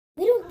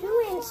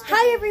Instagram.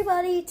 Hi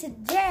everybody,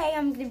 today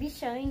I'm going to be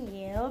showing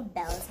you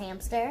Bella's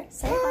hamster.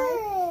 Say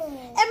hi.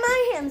 And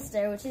my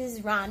hamster, which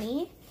is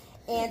Ronnie.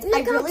 And Look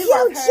I really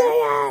how love cute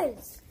her. she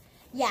is.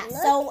 Yeah,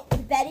 Look. so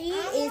Betty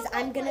is,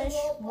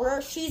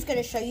 she's going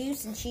to show you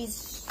since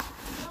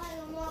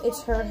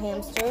it's her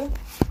hamster.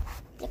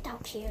 Look how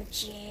cute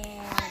she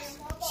is.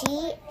 She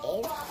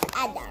is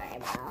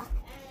adorable.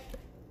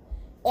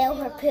 Ew,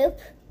 her poop.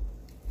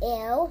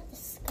 Ew.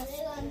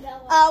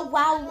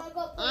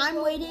 While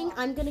I'm waiting,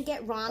 I'm going to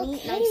get Ronnie.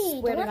 Okay, and I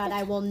swear to don't God,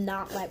 have I will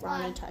not let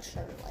Ronnie touch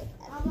her like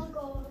that. I'm gonna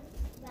go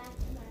back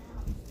to my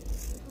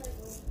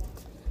house.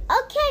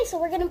 Okay, so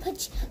we're going to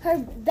put her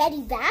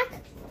Betty back.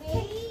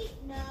 Wait,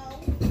 no.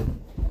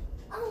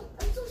 Oh,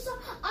 I'm so sorry.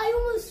 I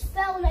almost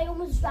fell and I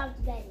almost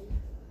dropped Betty.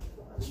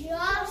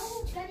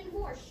 Just Betty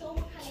Moore. Show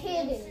what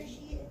kind of hamster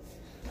she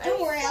is.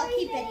 Don't worry, I'll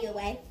keep Betty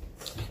away.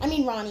 I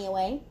mean Ronnie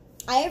away.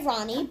 I have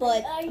Ronnie,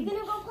 but Are you going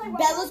to go play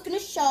Bella's going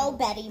to show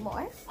Betty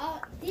more.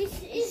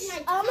 This is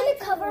my. I'm going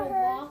to cover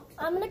her.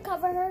 I'm going to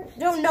cover her.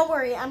 No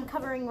worry, I'm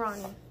covering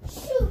Ronnie.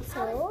 Shoot.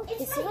 So, It's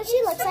this is my what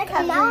she looks like.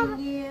 And now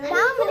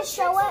I'm going to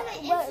show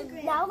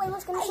it. Now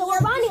Layla's going to show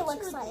what Ronnie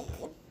looks like.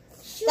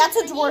 Shoot, That's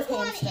a I dwarf need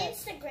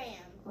hamster. On Instagram.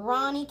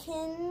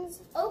 Ronniekins.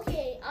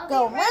 Okay, I'll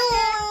Go be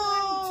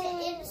right back to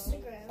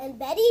Instagram. And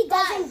Betty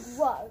doesn't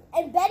grow.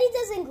 And Betty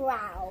doesn't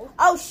growl.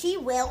 Oh, she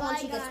will when Bye,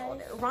 she gets guys.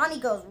 older. Ronnie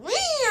goes,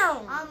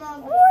 meow. I'm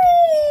on.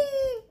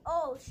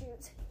 Oh,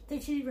 shoot.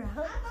 Did she growl? I'm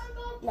gonna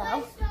go play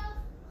No.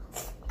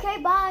 stuff.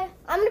 Okay, bye.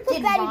 I'm going to put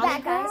Did Betty Ronnie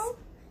back, guys. growl?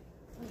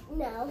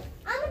 No.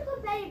 I'm going to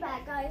put Betty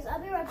back, guys. I'll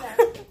be right back.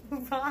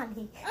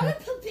 Ronnie. I'm gonna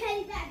put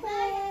Betty back.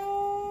 Bye.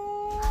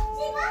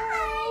 Say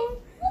bye.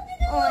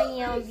 I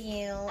love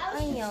you.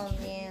 I love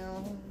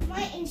you.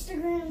 My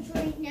Instagram's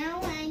right now,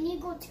 and I need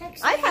to go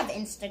text. I her. have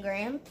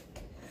Instagram.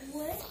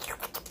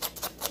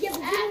 What? Yeah, but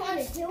we don't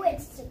want to do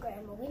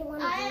Instagram. We don't want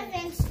to I do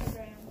have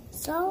Instagram.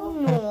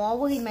 So, Oh,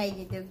 we made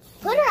you do.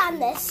 put her on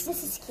this.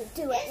 This is cute.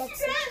 Do it. Let's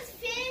see. Instagram's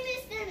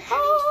famous than anything.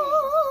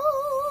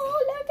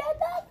 Oh, look at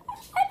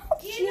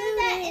that. Do you know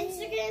that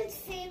Instagram's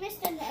famous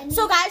than anything?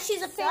 So, guys,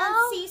 she's a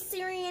fancy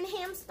Syrian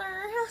hamster,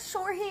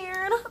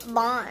 short-haired.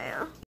 Bye.